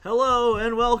Hello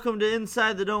and welcome to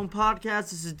Inside the Dome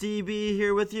podcast. This is DB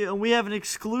here with you, and we have an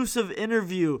exclusive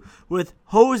interview with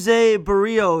Jose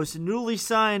Berrios, newly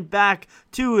signed back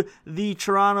to the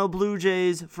Toronto Blue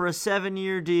Jays for a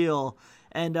 7-year deal.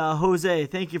 And Jose,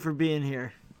 thank you for being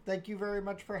here. Thank you very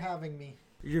much for having me.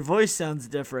 Your voice sounds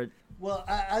different. Well,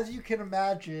 as you can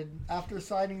imagine, after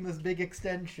signing this big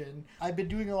extension, I've been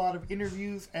doing a lot of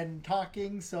interviews and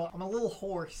talking, so I'm a little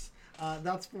hoarse.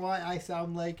 That's why I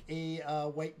sound like a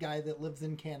white guy that lives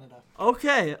in Canada.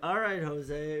 Okay, all right,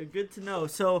 Jose. Good to know.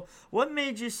 So, what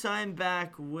made you sign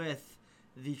back with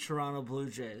the Toronto Blue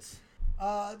Jays?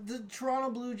 The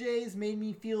Toronto Blue Jays made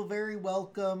me feel very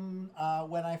welcome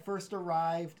when I first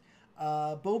arrived.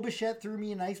 Bo Bichette threw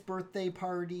me a nice birthday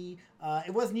party.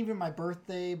 It wasn't even my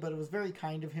birthday, but it was very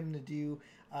kind of him to do.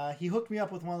 He hooked me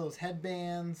up with one of those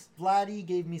headbands. Vladdy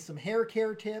gave me some hair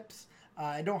care tips.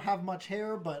 I don't have much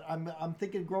hair, but I'm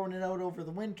thinking of growing it out over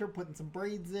the winter, putting some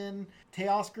braids in.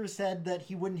 Teoscar said that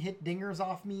he wouldn't hit dingers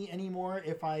off me anymore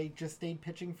if I just stayed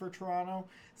pitching for Toronto.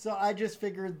 So I just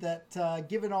figured that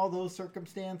given all those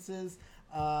circumstances,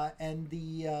 and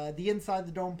the Inside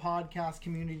the Dome podcast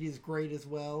community is great as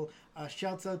well.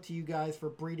 Shouts out to you guys for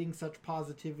breeding such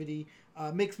positivity.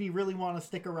 Makes me really want to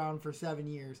stick around for 7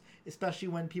 years, especially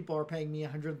when people are paying me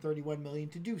 $131 million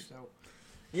to do so.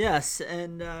 Yes,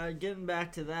 and getting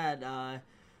back to that,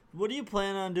 what do you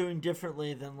plan on doing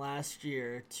differently than last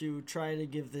year to try to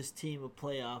give this team a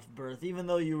playoff berth? Even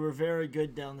though you were very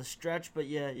good down the stretch, but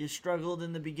yeah, you struggled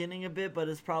in the beginning a bit, but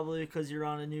it's probably because you're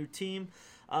on a new team.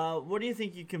 What do you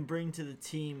think you can bring to the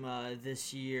team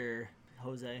this year,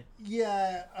 Jose?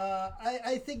 Yeah,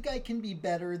 I think I can be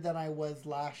better than I was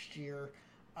last year.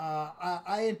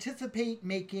 I anticipate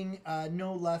making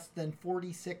no less than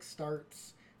 46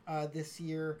 starts this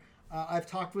year. I've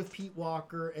talked with Pete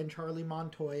Walker and Charlie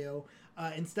Montoyo.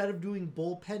 Instead of doing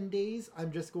bullpen days, I'm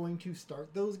just going to start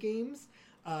those games.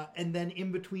 And then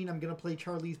in between, I'm going to play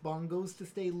Charlie's bongos to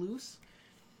stay loose.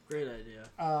 Great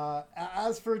idea.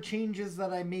 As for changes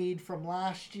that I made from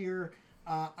last year,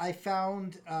 I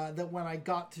found that when I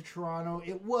got to Toronto,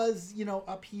 it was,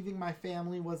 upheaving my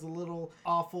family was a little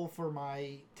awful for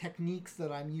my techniques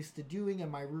that I'm used to doing and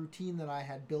my routine that I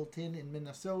had built in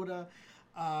Minnesota.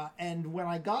 And when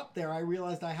I got there, I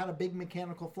realized I had a big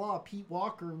mechanical flaw. Pete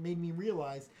Walker made me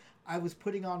realize I was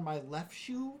putting on my left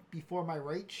shoe before my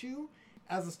right shoe.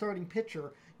 As a starting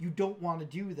pitcher, you don't want to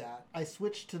do that. I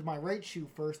switched to my right shoe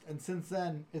first, and since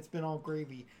then, it's been all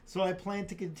gravy. So I plan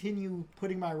to continue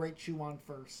putting my right shoe on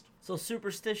first. So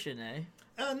superstition, eh?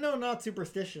 No, not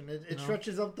superstition. It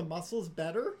stretches out the muscles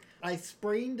better. I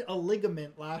sprained a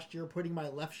ligament last year putting my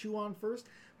left shoe on first.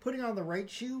 Putting on the right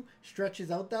shoe stretches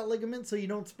out that ligament so you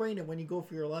don't sprain it when you go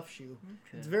for your left shoe.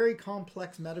 Okay. It's very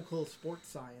complex medical sports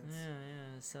science.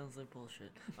 Yeah, it sounds like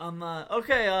bullshit.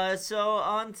 Okay, so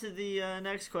on to the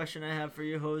next question I have for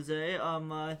you, Jose.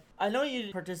 I know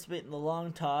you participate in the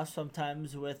long toss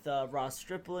sometimes with Ross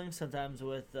Stripling, sometimes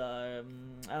with, a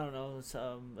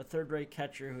third-rate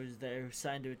catcher who's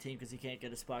signed to a team because he can't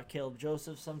get a spot. Caleb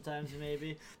Joseph sometimes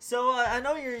maybe. So I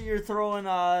know you're throwing,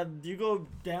 you go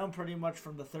down pretty much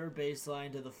from the third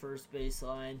baseline to the first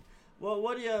baseline. Well,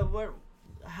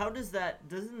 how doesn't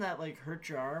that like hurt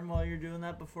your arm while you're doing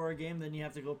that before a game? Then you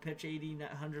have to go pitch 80,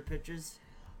 100 pitches?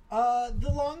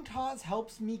 The long toss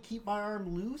helps me keep my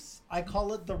arm loose. I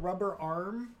call it the rubber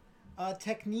arm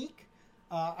technique.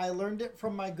 I learned it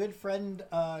from my good friend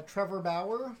Trevor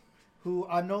Bauer, who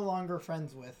I'm no longer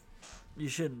friends with. You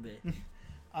shouldn't be.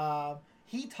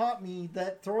 He taught me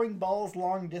that throwing balls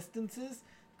long distances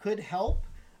could help.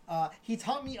 He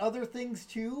taught me other things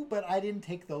too, but I didn't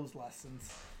take those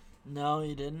lessons. No,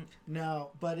 you didn't?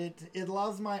 No, but it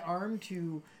allows my arm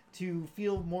to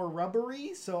feel more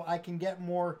rubbery so I can get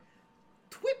more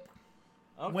twip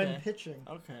when pitching.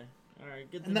 Okay. All right,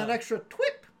 good to and know. that extra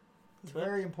twip is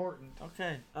very important.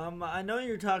 Okay. I know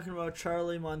you're talking about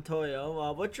Charlie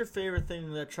Montoyo. What's your favorite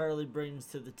thing that Charlie brings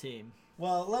to the team?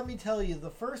 Well, let me tell you, the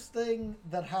first thing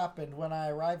that happened when I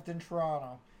arrived in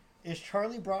Toronto is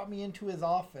Charlie brought me into his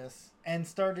office and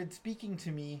started speaking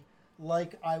to me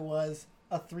like I was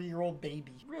a 3-year-old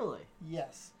baby. Really?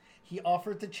 Yes. He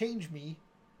offered to change me,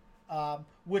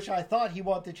 which I thought he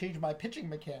wanted to change my pitching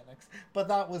mechanics, but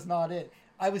that was not it.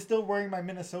 I was still wearing my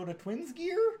Minnesota Twins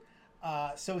gear,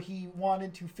 so he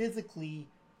wanted to physically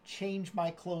change my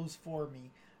clothes for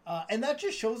me. And that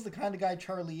just shows the kind of guy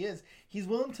Charlie is. He's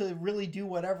willing to really do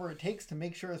whatever it takes to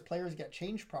make sure his players get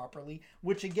changed properly,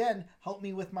 which again helped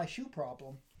me with my shoe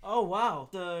problem. Oh wow,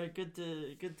 good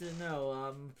to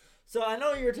know. So I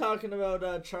know you're talking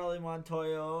about Charlie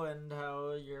Montoyo and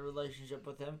how your relationship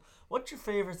with him. What's your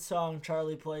favorite song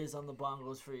Charlie plays on the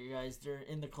bongos for you guys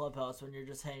in the clubhouse when you're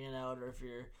just hanging out, or if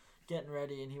you're getting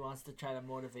ready and he wants to try to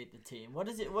motivate the team? What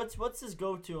is it? What's his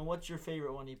go-to, and what's your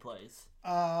favorite one he plays?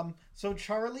 So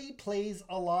Charlie plays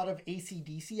a lot of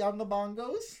AC/DC on the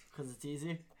bongos. Because it's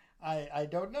easy? I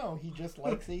don't know. He just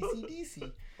likes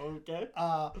AC/DC. Okay.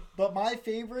 But my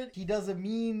favorite, he does a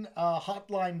mean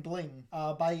Hotline Bling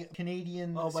by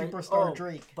Canadian superstar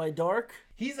Drake. By Dark?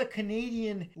 He's a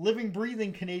Canadian, living,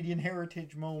 breathing Canadian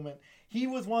heritage moment. He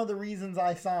was one of the reasons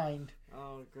I signed.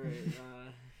 Oh, great.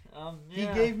 Yeah. He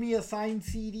gave me a signed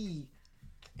CD.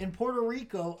 In Puerto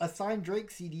Rico, a signed Drake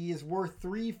CD is worth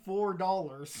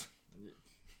 $3-4.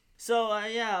 So,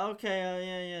 yeah,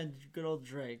 good old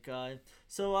Drake.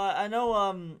 So, I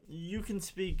know you can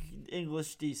speak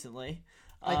English decently.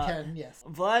 I can, yes.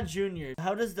 Vlad Jr.,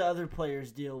 how does the other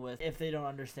players deal with if they don't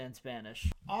understand Spanish?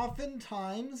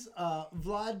 Oftentimes,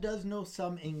 Vlad does know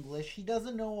some English. He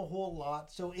doesn't know a whole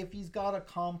lot, so if he's got a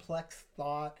complex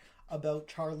thought about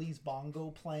Charlie's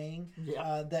bongo playing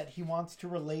that he wants to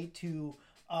relate to,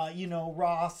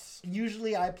 Ross,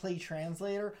 usually I play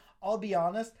translator. I'll be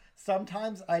honest,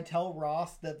 sometimes I tell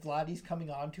Ross that Vladdy's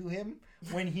coming on to him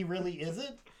when he really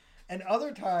isn't. And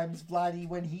other times, Vladdy,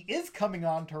 when he is coming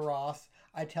on to Ross,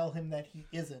 I tell him that he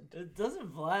isn't.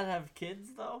 Doesn't Vlad have kids,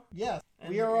 though? Yes,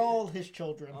 we are all his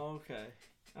children. Okay.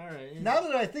 All right. Now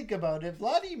that I think about it,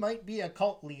 Vladdy might be a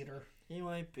cult leader. He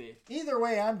might be. Either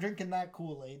way, I'm drinking that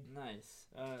Kool-Aid. Nice.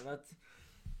 That's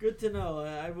good to know.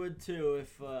 I would too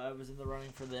if I was in the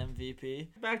running for the MVP.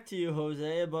 Back to you,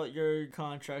 Jose, about your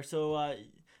contract. So,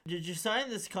 did you sign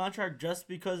this contract just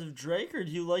because of Drake, or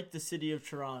do you like the city of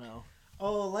Toronto?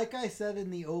 Oh, like I said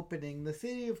in the opening, the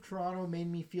city of Toronto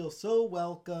made me feel so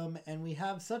welcome, and we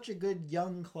have such a good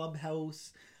young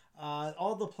clubhouse.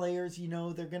 All the players,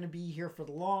 they're going to be here for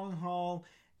the long haul.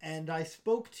 And I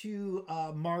spoke to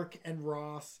Mark and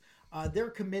Ross.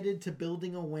 They're committed to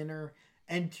building a winner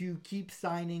and to keep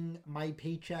signing my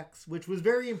paychecks, which was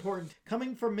very important.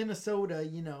 Coming from Minnesota,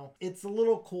 it's a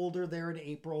little colder there in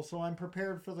April, so I'm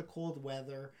prepared for the cold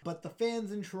weather. But the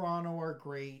fans in Toronto are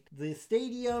great. The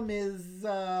stadium is,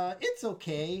 it's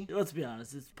okay. Let's be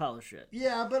honest, it's pile of shit.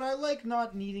 Yeah, but I like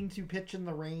not needing to pitch in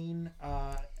the rain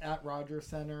at Rogers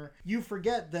Center. You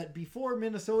forget that before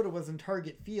Minnesota was in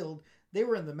Target Field, they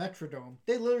were in the Metrodome.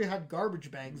 They literally had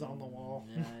garbage bags on the wall.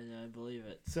 Yeah, I believe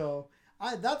it. So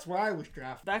that's where I was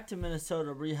drafted. Back to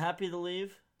Minnesota. Were you happy to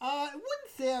leave? I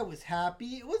wouldn't say I was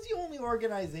happy. It was the only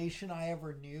organization I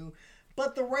ever knew.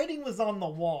 But the writing was on the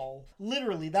wall.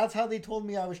 Literally, that's how they told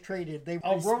me I was traded. They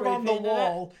wrote on the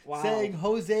wall saying,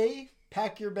 Jose,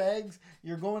 pack your bags.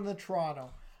 You're going to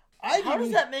Toronto. How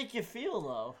does that make you feel,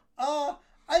 though?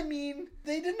 I mean,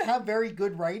 they didn't have very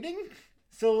good writing.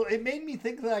 So it made me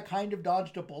think that I kind of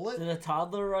dodged a bullet. Did a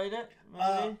toddler write it?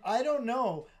 Maybe? I don't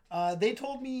know. They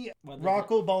told me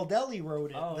Rocco Baldelli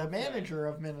wrote it, the manager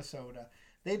of Minnesota.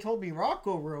 They told me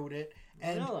Rocco wrote it,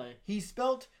 and he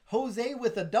spelt Jose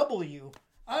with a W.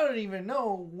 I don't even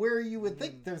know where you would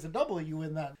think there's a W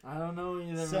in that. I don't know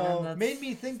either, so man. Made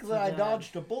me think that I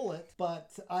dodged a bullet.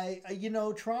 But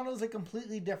Toronto's a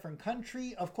completely different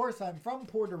country. Of course, I'm from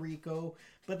Puerto Rico,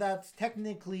 but that's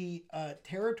technically a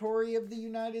territory of the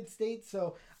United States.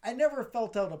 So I never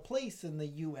felt out of place in the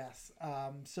U.S.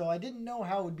 So I didn't know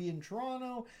how it would be in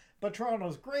Toronto. But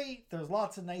Toronto's great. There's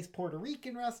lots of nice Puerto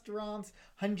Rican restaurants.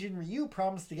 Hyunjin Ryu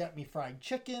promised to get me fried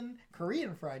chicken,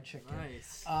 Korean fried chicken.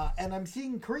 Nice. And I'm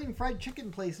seeing Korean fried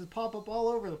chicken places pop up all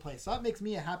over the place. So that makes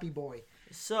me a happy boy.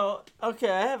 So,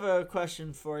 okay, I have a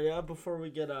question for you before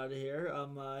we get out of here.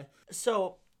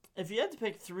 So, if you had to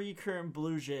pick 3 current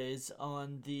Blue Jays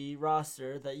on the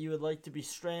roster that you would like to be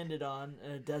stranded on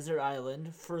a desert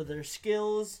island for their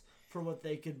skills, for what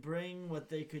they could bring, what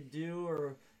they could do,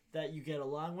 or that you get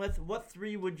along with, what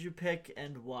 3 would you pick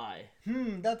and why?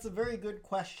 That's a very good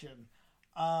question.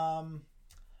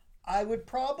 I would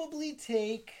probably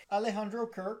take Alejandro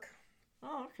Kirk.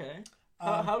 Oh, okay.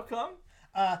 How come?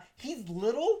 He's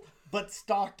little but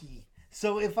stocky.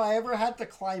 So if I ever had to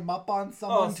climb up on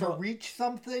someone to reach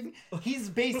something, he's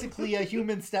basically a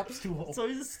human step stool. So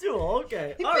he's a stool,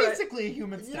 okay. He's basically a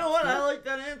human step stool. You know what? I like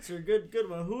that answer. Good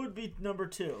one. Who would be number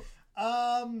 2?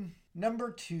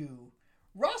 Number 2.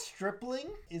 Ross Stripling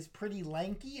is pretty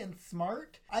lanky and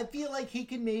smart. I feel like he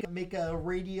can maybe make a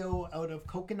radio out of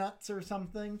coconuts or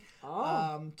something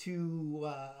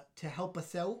to help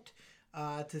us out,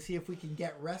 to see if we can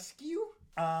get rescue.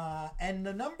 And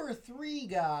the number 3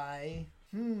 guy,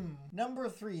 number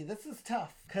 3, this is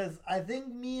tough because I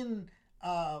think me and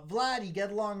Vladdy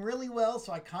get along really well,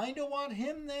 so I kind of want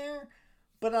him there.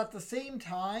 But at the same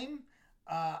time,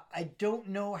 I don't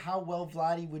know how well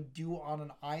Vladdy would do on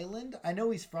an island. I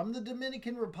know he's from the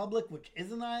Dominican Republic, which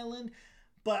is an island.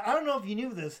 But I don't know if you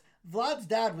knew this. Vlad's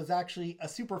dad was actually a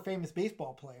super famous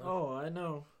baseball player. Oh, I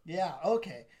know. Yeah,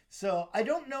 okay. So I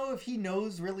don't know if he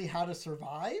knows really how to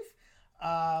survive.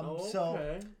 Okay.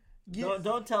 So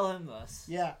don't tell him this.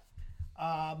 Yeah.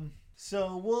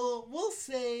 So we'll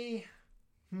say,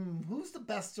 who's the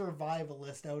best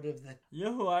survivalist out of the? You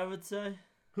know who I would say?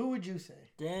 Who would you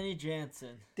say? Danny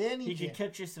Jansen. He could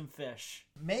catch you some fish.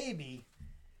 Maybe,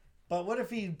 but what if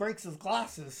he breaks his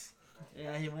glasses?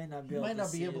 Yeah, he might not be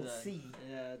able to see.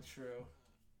 Yeah, true.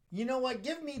 You know what?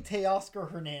 Give me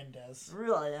Teoscar Hernandez.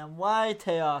 Really? And why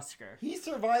Teoscar? He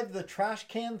survived the trash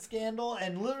can scandal,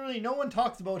 and literally no one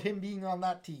talks about him being on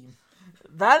that team.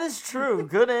 That is true.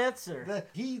 Good answer.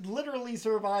 He literally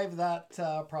survived that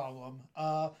problem.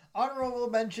 Honorable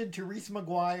mention to Reese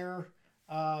McGuire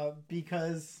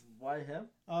because... Why him?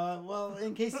 Well,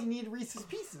 in case you need Reese's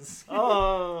Pieces.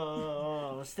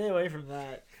 Stay away from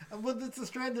that. Well, it's a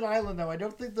stranded island, though. I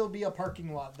don't think there'll be a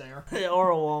parking lot there.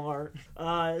 Or a Walmart.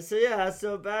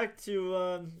 So back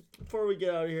to, before we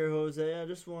get out of here,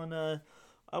 Jose,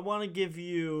 I want to give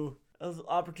you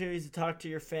opportunities to talk to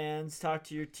your fans, talk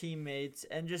to your teammates,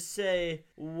 and just say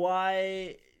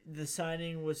why the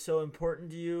signing was so important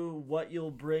to you, what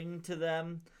you'll bring to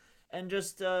them, and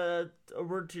just a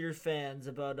word to your fans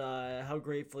about how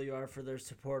grateful you are for their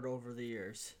support over the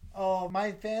years. Oh,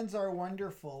 my fans are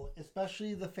wonderful,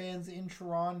 especially the fans in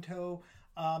Toronto.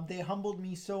 They humbled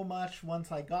me so much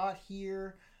once I got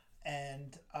here,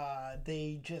 and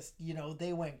they just,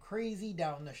 they went crazy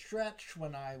down the stretch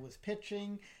when I was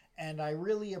pitching, and I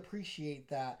really appreciate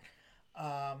that.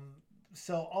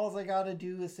 So all I got to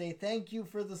do is say thank you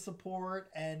for the support,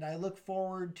 and I look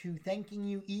forward to thanking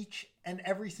you each and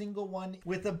every single one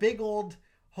with a big old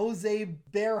Jose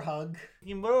bear hug.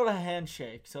 You can put out a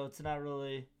handshake, so it's not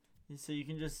really... So you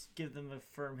can just give them a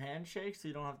firm handshake, so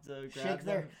you don't have to grab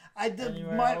them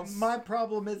anywhere else. My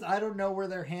problem is I don't know where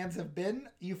their hands have been.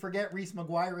 You forget Reese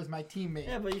McGuire is my teammate.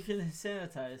 Yeah, but you can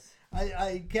sanitize.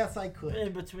 I guess I could.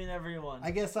 In between everyone.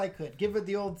 I guess I could. Give it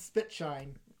the old spit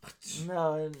shine.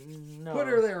 No. Put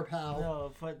her there, pal.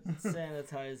 No, put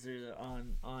sanitizer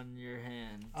on your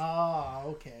hand. Ah,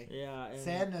 okay. Yeah.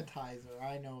 Sanitizer,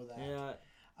 I know that. Yeah.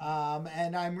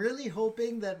 And I'm really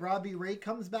hoping that Robbie Ray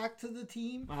comes back to the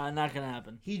team. Not gonna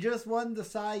happen. He just won the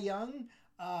Cy Young.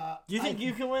 Do you think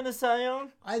you can win a Cy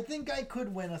Young? I think I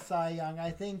could win a Cy Young.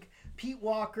 I think Pete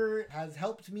Walker has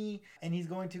helped me, and he's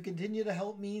going to continue to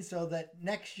help me so that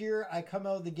next year I come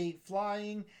out of the gate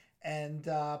flying and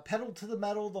pedal to the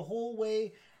metal the whole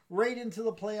way right into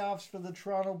the playoffs for the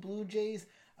Toronto Blue Jays.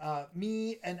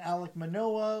 Me and Alek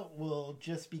Manoah will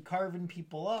just be carving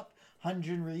people up.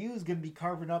 Hyun-Jin Ryu is going to be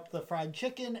carving up the fried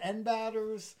chicken and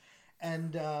batters.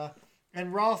 And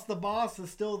Ross the Boss is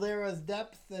still there as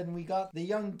depth. And we got the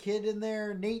young kid in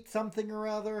there, Nate something or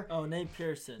other. Oh, Nate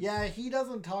Pearson. Yeah, he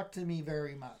doesn't talk to me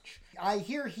very much. I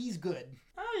hear he's good.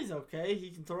 Oh, he's okay. He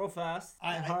can throw fast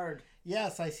and hard.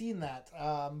 Yes, I seen that.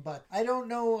 But I don't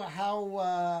know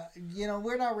how,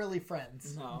 we're not really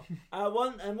friends. No.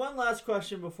 One last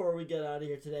question before we get out of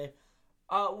here today.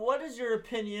 What is your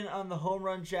opinion on the home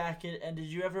run jacket, and did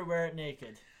you ever wear it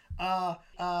naked?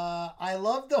 I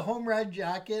love the home run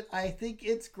jacket. I think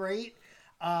it's great.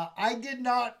 I did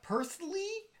not personally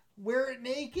wear it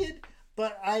naked,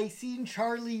 but I seen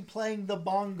Charlie playing the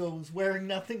bongos wearing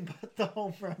nothing but the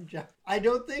home run jacket. I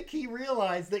don't think he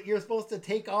realized that you're supposed to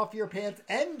take off your pants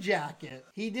and jacket.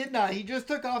 He did not. He just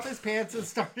took off his pants and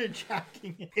started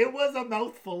jacking it. It was a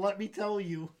mouthful, let me tell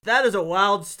you. That is a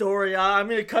wild story. I'm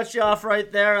going to cut you off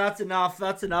right there. That's enough.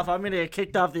 I'm going to get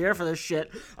kicked off the air for this shit.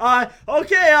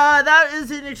 That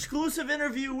is an exclusive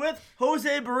interview with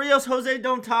Jose Berrios. Jose,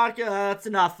 don't talk. That's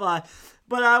enough.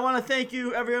 But I want to thank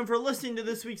you, everyone, for listening to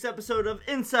this week's episode of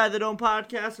Inside the Dome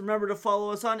Podcast. Remember to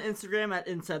follow us on Instagram at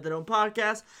Inside the Dome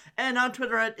Podcast and on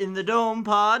Twitter at In the Dome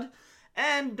Pod.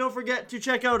 And don't forget to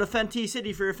check out Fenty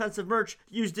City for your offensive merch.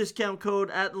 Use discount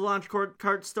code at the Launch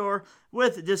Cart store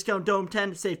with discount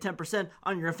Dome10 to save 10%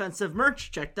 on your offensive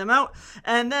merch. Check them out.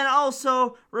 And then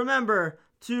also remember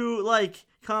to like,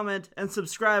 comment, and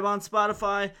subscribe on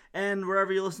Spotify and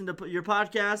wherever you listen to your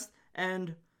podcast.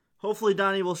 And hopefully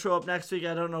Donnie will show up next week.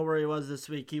 I don't know where he was this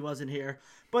week. He wasn't here.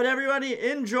 But everybody,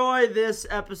 enjoy this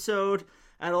episode.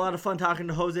 I had a lot of fun talking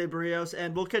to Jose Berrios,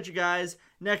 and we'll catch you guys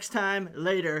next time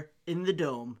later in the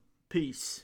Dome. Peace.